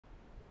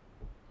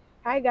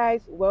Hi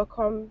guys,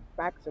 welcome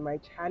back to my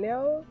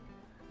channel.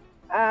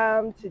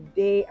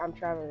 Today I'm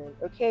traveling.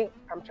 Okay,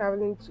 I'm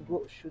traveling to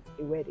go shoot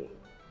a wedding.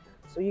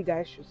 So you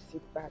guys should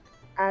sit back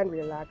and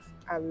relax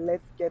and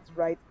let's get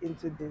right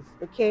into this.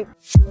 Okay.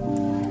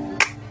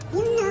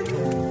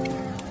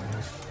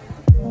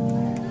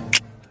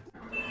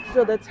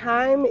 So the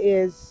time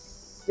is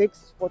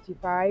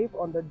 6:45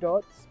 on the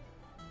dot,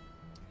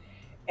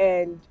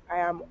 and I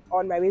am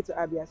on my way to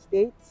Abia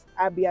State.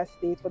 Abia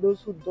State, for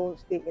those who don't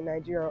stay in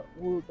Nigeria,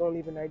 who don't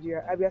live in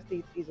Nigeria, Abia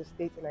State is a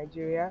state in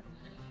Nigeria,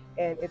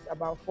 and it's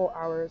about 4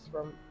 hours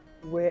from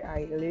where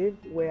I live,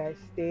 where I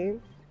stay.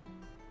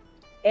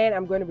 And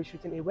I'm going to be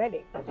shooting a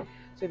wedding.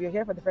 So if you're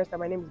here for the first time,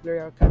 my name is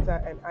Gloria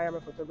Okata, and I am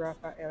a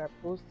photographer, and I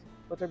post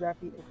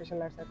photography and Christian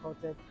lifestyle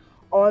content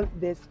on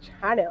this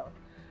channel.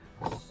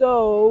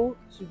 So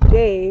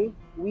today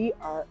we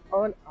are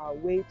on our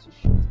way to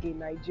shoot a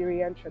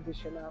Nigerian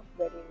traditional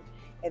wedding,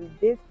 and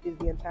this is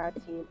the entire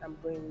team I'm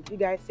going with. You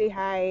guys say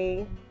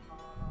hi.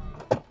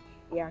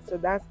 Yeah, so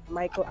that's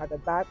Michael at the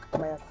back,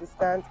 my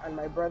assistant, and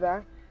my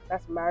brother.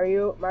 That's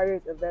Mario. Mario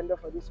is a vendor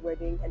for this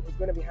wedding, and he's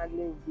going to be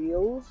handling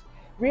reels.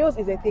 Reels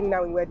is a thing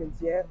now in weddings,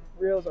 yeah.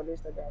 Reels on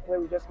Instagram, where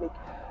we just make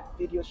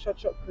videos, short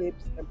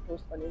clips, and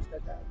post on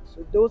Instagram.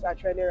 So those are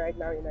trending right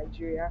now in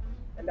Nigeria,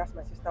 and that's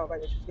my sister over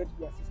there. She's going to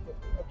be assisting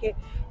me. Okay.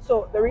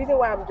 So the reason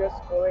why I'm just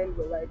going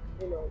with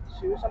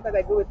two. Sometimes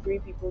I go with three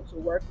people to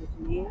work with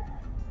me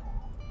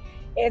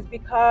is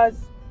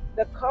because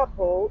the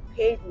couple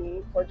paid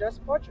me for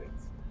just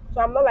portraits.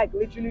 So I'm not like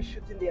literally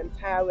shooting the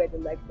entire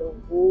wedding, like the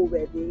whole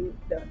wedding,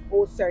 the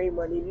whole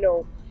ceremony.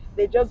 No,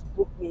 they just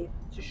booked me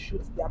to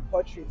shoot their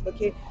portraits.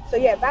 Okay, so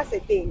yeah, that's a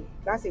thing.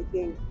 That's a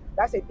thing.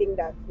 That's a thing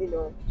that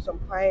some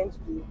clients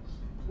do,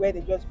 where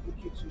they just book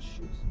you to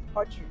shoot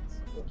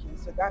portraits. Okay,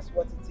 so that's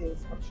what it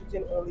is. I'm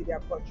shooting only their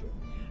portrait.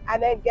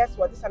 And then guess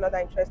what? This is another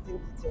interesting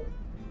detail.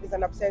 It's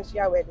an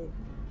absentia wedding.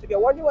 So if you're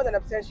wondering what an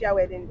absentia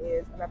wedding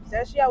is, an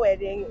absentia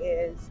wedding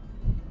is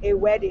a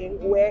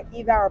wedding where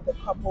either of the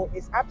couple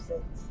is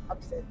absent,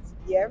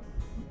 yeah,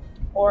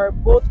 or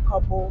both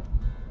couple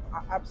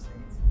are absent.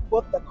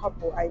 Both the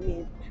couple, I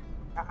mean,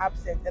 are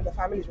absent, and the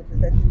family is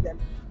representing them.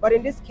 But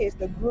in this case,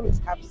 the groom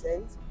is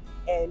absent,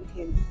 and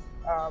his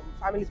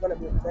family is going to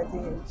be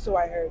representing him. So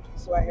I heard.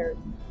 So I heard.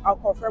 I'll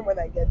confirm when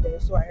I get there.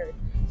 So I heard.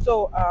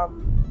 So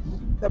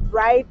the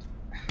bride,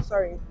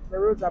 sorry, the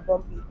roads are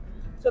bumpy.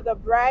 So the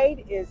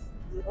bride is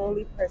the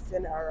only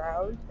person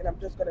around, and I'm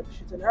just gonna be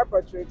shooting her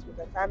portraits with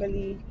her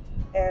family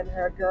and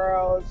her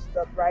girls,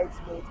 the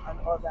bridesmaids, and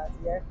all that.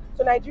 Yeah.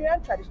 So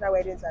Nigerian traditional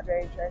weddings are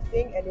very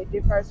interesting, and it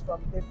differs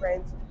from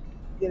different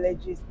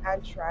villages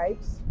and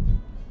tribes.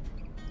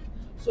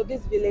 So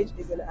this village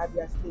is in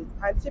Abia State,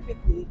 and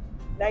typically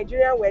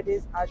Nigerian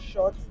weddings are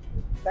short.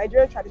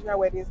 Nigerian traditional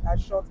weddings are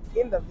short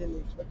in the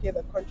village, okay,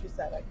 the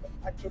countryside, like the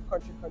actual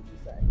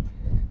countryside,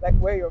 like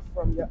where you're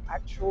from, your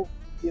actual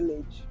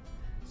village.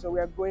 So we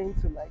are going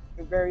to like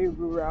a very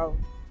rural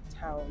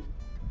town,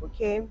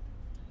 okay.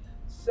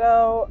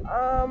 So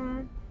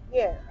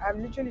yeah,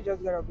 I'm literally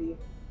just gonna be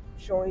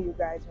showing you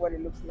guys what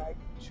it looks like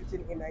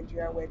shooting a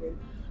Nigerian wedding.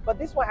 But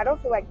this one, I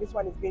don't feel like this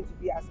one is going to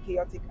be as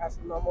chaotic as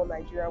normal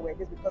Nigerian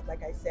weddings because,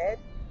 like I said,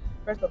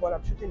 first of all,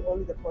 I'm shooting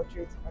only the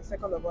portraits, and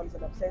second of all, it's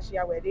an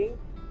absentia wedding.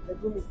 The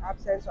groom is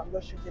absent, so I'm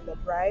just shooting the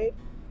bride.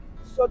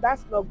 So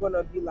that's not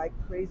gonna be like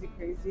crazy.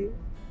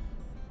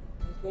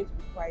 It's going to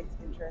be quite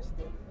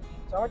interesting.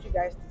 So I want you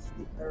guys to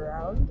stick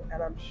around,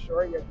 and I'm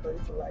sure you're going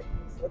to like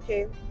this.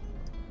 Okay.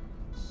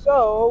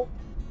 So,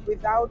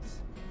 without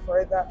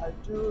further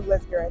ado,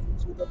 let's get right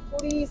into it.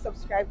 Please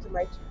subscribe to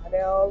my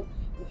channel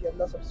if you have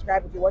not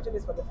subscribed. If you're watching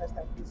this for the first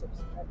time, please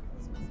subscribe.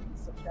 Please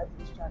subscribe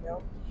to this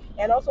channel,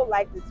 and also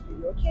like this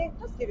video. Okay,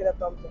 just give it a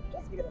thumbs up.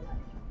 Just give it a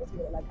like. Just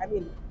give it a like. I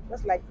mean,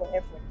 just like for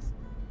effort.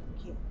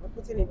 Okay, we're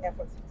putting in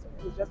effort, so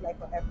it's just like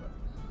for effort.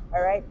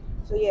 All right.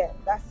 So yeah,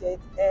 that's it.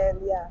 And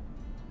yeah,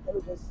 let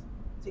me just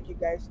take you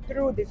guys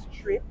through this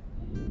trip,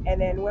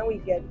 and then when we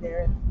get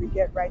there we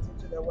get right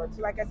into the work.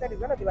 So like I said, it's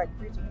gonna be like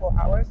 3 to 4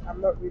 hours.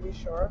 I'm not really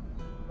sure,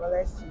 but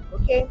let's see.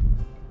 Okay,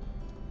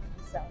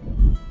 so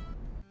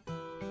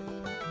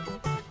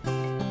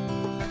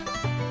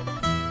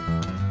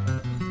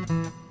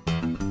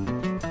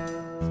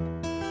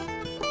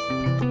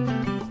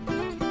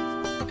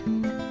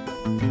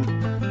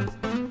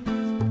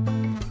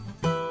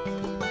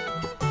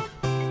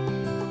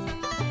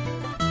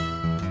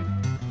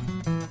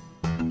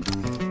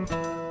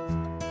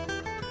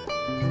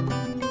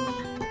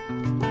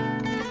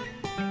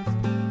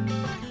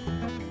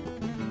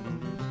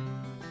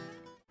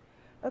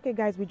okay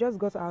guys, we just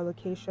got to our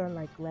location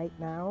like right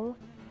now,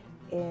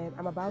 and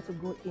I'm about to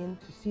go in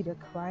to see the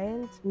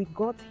client. We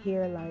got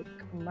here like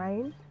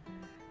 9,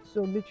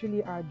 so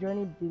literally our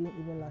journey didn't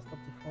even last up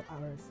to 4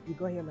 hours. We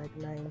got here like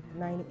 9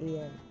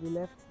 a.m. We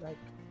left like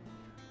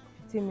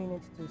 15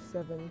 minutes to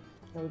 7,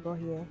 and we got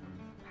here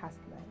past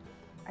 9.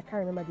 I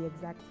can't remember the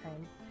exact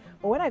time.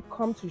 But when I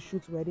come to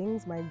shoot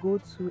weddings, my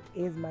go-to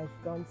is my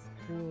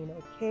sunscreen,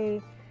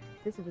 okay?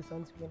 This is the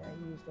sunscreen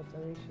I use,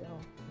 Dr. Rachel,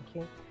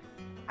 okay?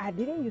 I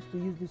didn't used to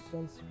use this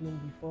sunscreen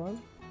before,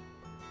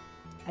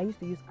 I used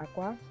to use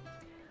aqua,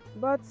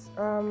 but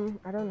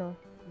I don't know.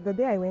 The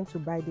day I went to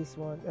buy this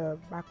one,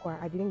 aqua,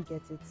 I didn't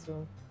get it,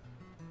 so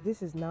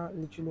this is now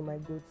literally my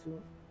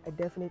go-to. I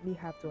definitely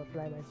have to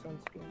apply my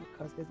sunscreen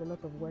because there's a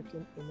lot of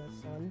working in the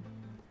sun.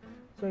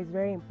 So it's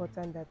very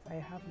important that I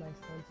have my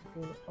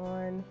sunscreen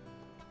on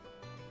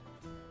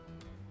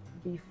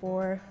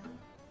before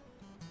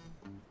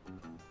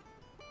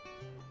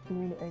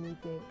doing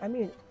anything. I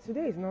mean,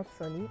 today is not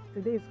sunny.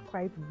 Today is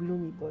quite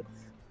gloomy, but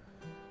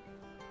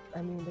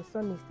I mean, the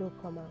sun will still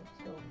come out.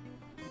 So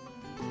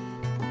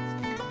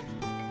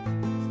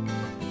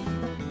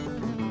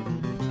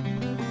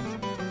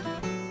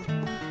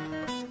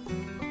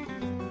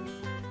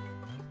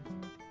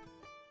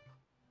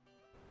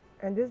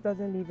and this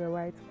doesn't leave a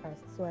white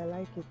cast, so I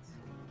like it.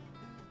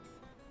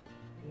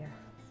 Yeah,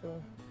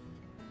 so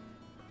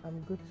I'm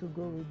good to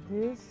go with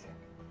this.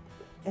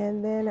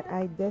 And then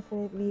I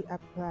definitely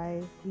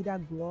apply either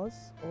gloss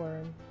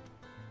or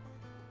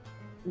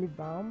lip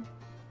balm,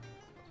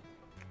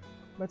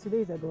 but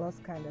today is a gloss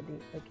kind of day,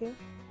 okay?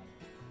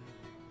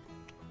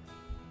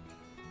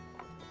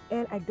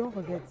 And I don't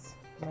forget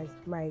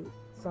my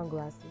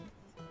sunglasses.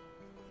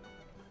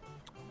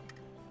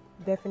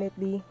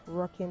 Definitely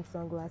rocking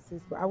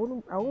sunglasses, but I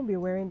won't be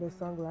wearing the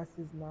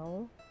sunglasses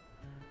now.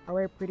 I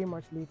wear it pretty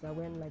much later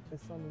when like the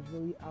sun is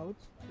really out.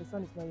 The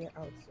sun is not yet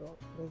out, so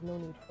there's no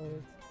need for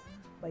it.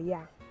 But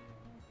yeah,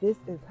 this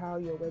is how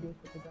your wedding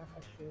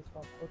photographer shows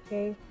up,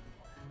 okay?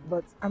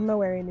 But I'm not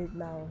wearing it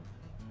now.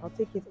 I'll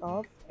take it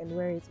off and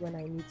wear it when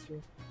I need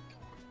to.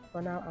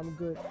 For now, I'm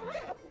good.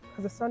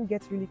 Because the sun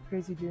gets really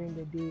crazy during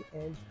the day,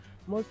 and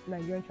most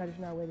Nigerian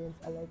traditional weddings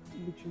are like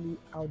literally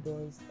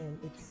outdoors, and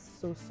it's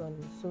so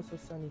sunny, so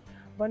sunny.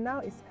 But now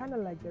it's kind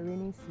of like the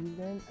rainy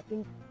season. I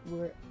think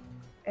we're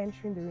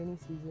entering the rainy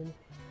season,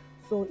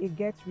 so it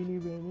gets really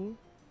rainy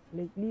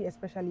lately,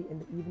 especially in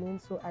the evening.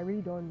 So I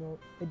really don't know.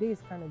 The day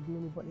is kind of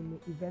gloomy, but it may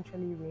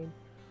eventually rain.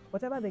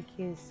 Whatever the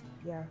case,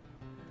 yeah,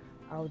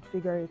 I would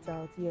figure it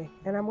out. Yeah,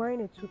 and I'm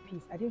wearing a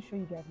two-piece. I didn't show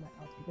you guys my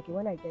outfit. Okay,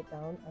 when I get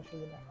down, I'll show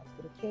you my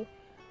outfit. Okay,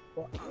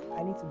 but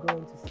I need to go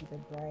in to see the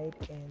bride,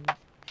 and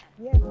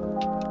yeah.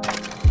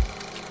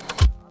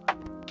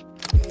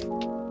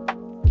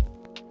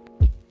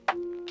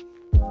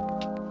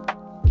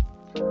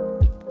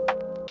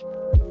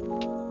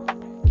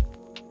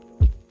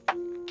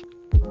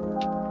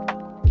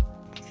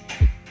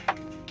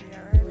 We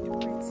arrived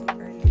pretty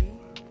early,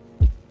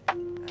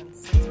 and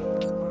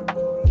setup is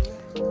ongoing.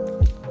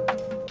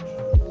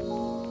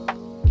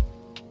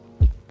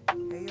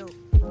 Hey yo,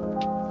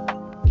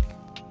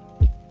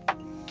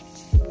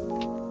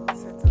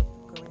 setup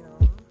going on.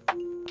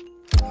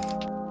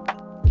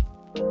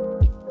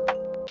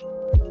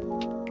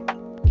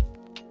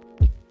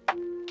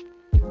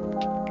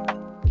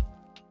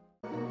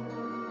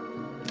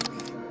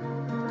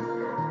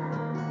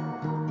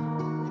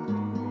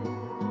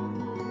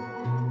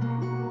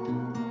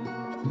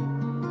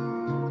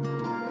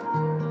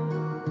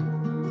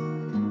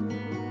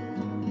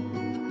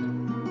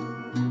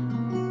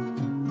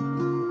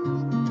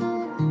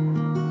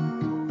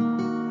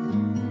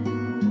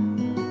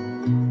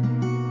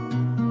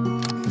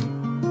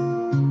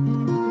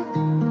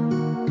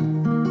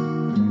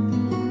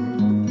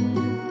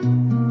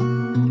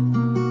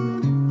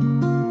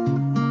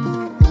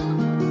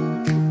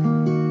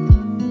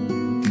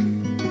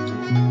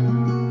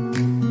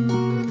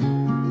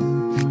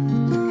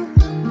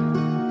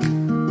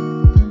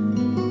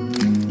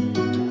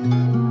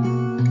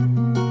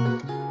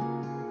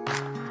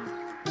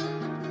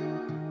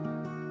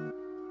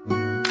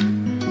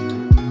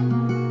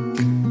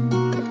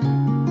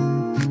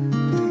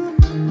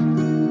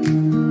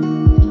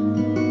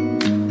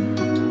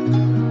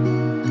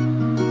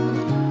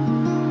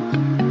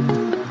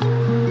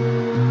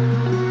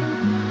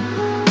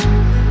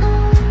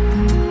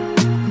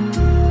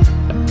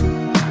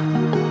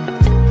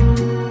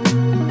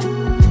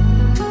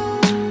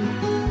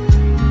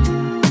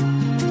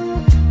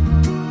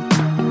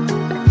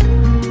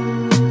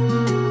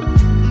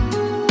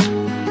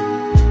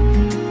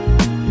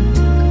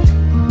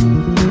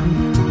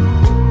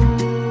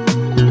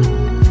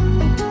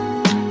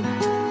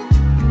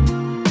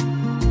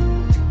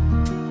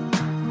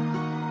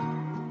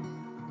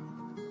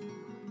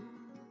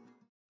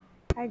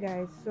 Hi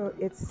guys, so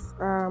it's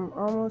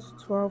almost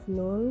 12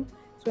 noon,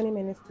 20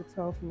 minutes to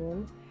 12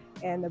 noon,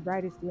 and the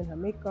bride is doing her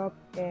makeup,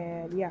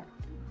 and yeah,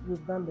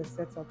 we've done the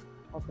setup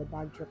of the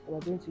backdrop that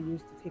we're going to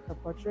use to take her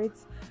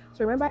portraits.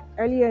 So remember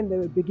earlier in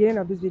the beginning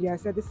of this video, I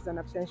said this is an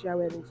Absentia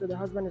wedding, so the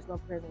husband is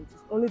not present,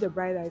 it's only the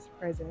bride that is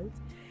present,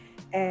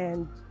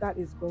 and that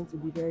is going to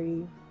be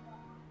very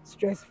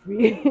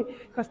stress-free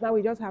because now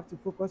we just have to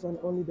focus on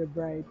only the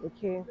bride,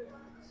 okay?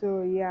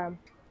 So yeah,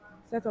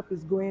 setup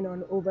is going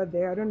on over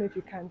there. I don't know if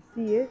you can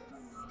see it.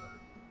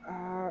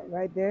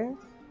 Right there,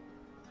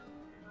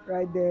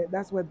 right there.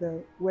 That's where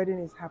the wedding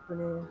is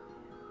happening,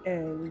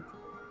 and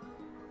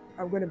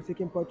I'm going to be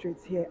taking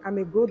portraits here. I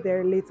may go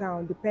there later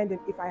on, depending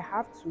if I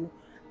have to,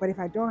 but if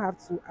I don't have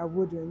to, I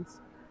wouldn't.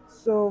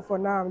 So for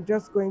now, I'm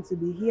just going to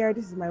be here.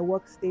 This is my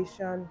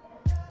workstation.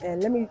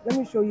 And let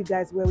me show you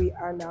guys where we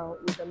are now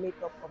with the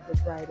makeup of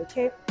the bride.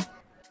 Okay.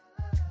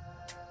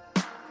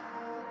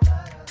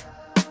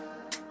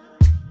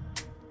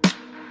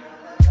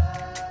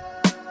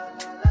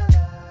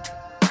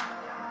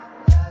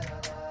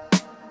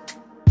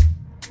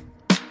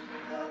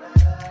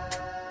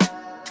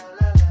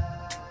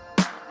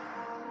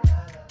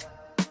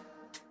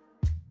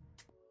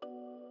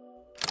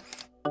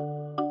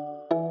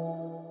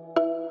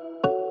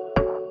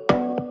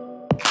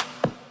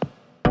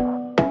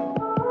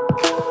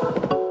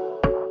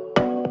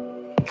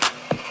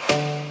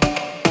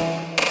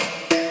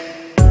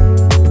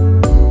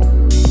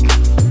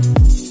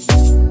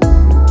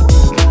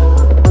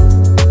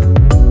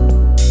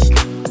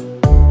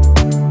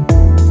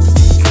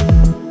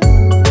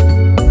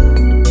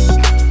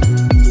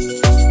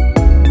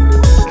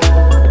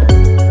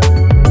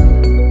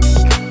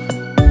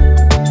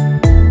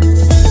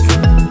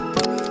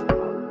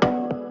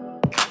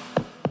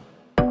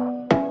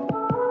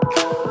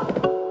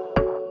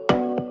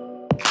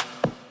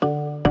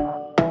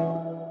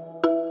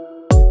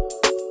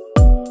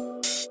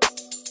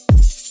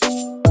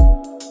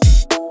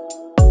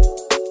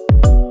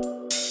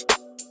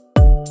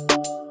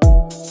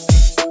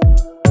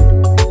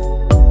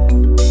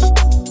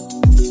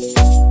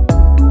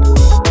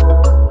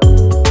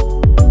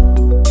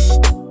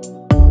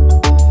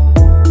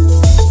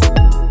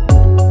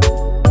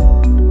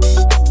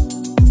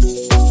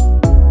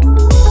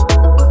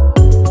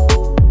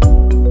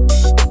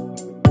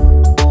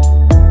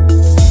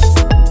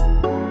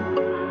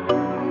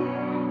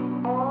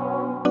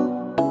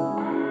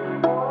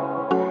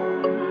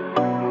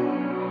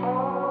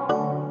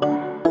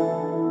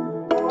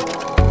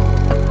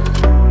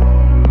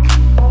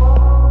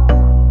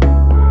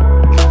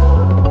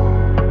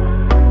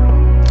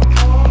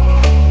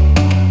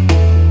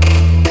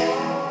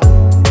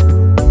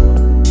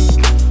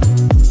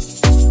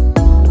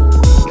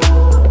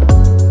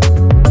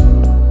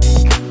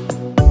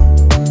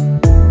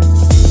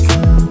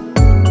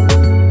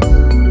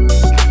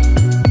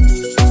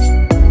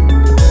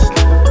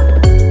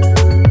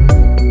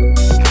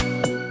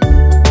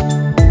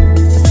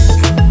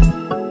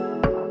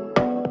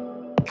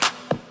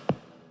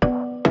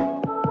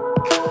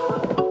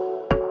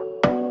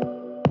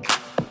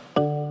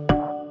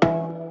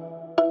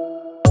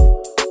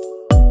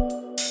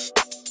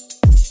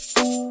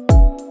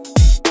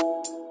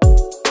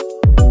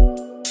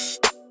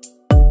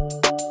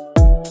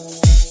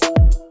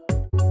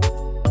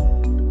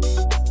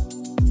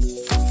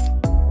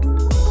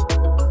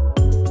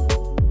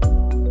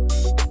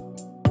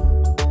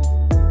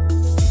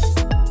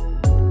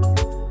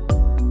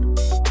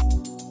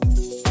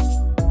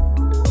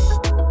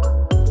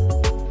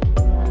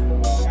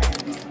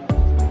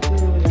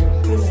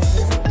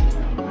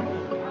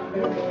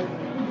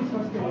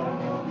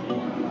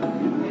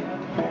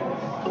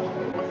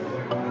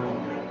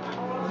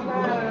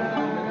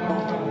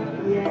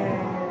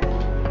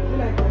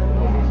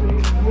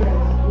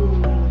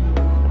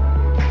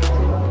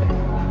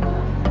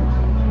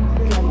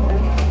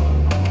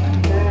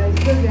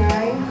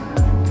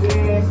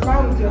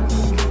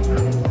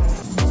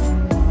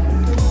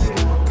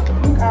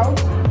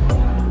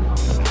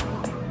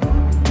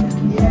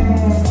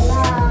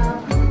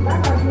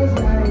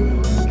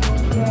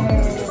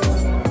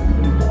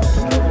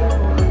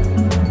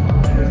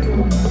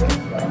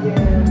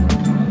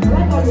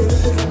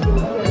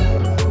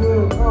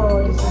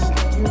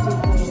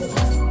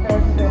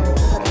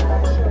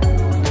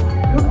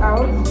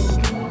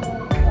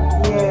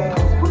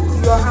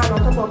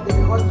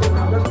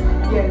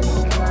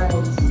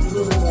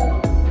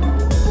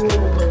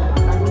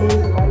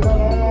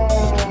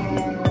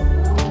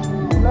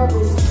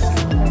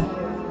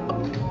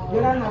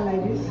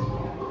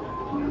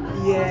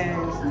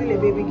 Still a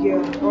baby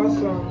girl.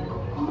 Awesome.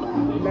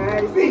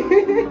 Nice.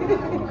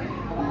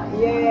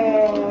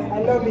 Yes, I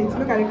love it.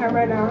 Look at the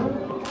camera now.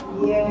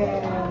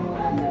 Yeah,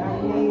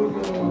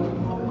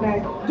 amazing.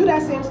 Nice. Do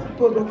that same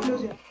pose, but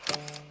close your.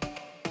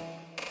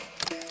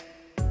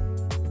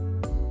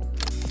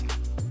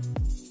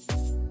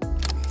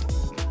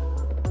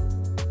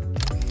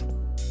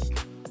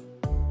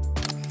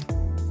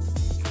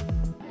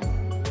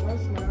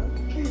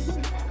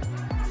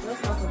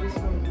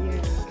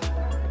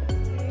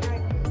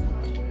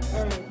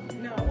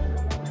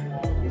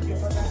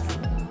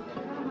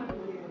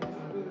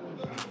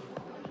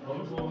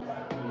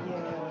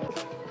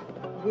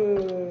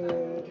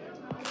 Good.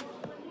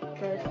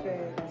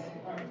 Perfect.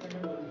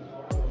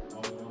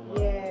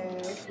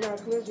 Yes. Now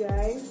close your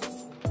eyes.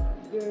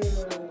 Good.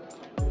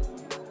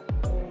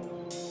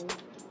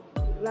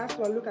 Last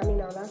one. Look at me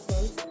now. Last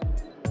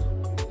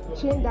one.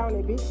 Chin down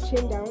a bit.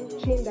 Chin down.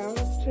 Chin down.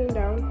 Chin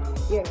down.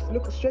 Yes.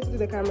 Look straight to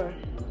the camera.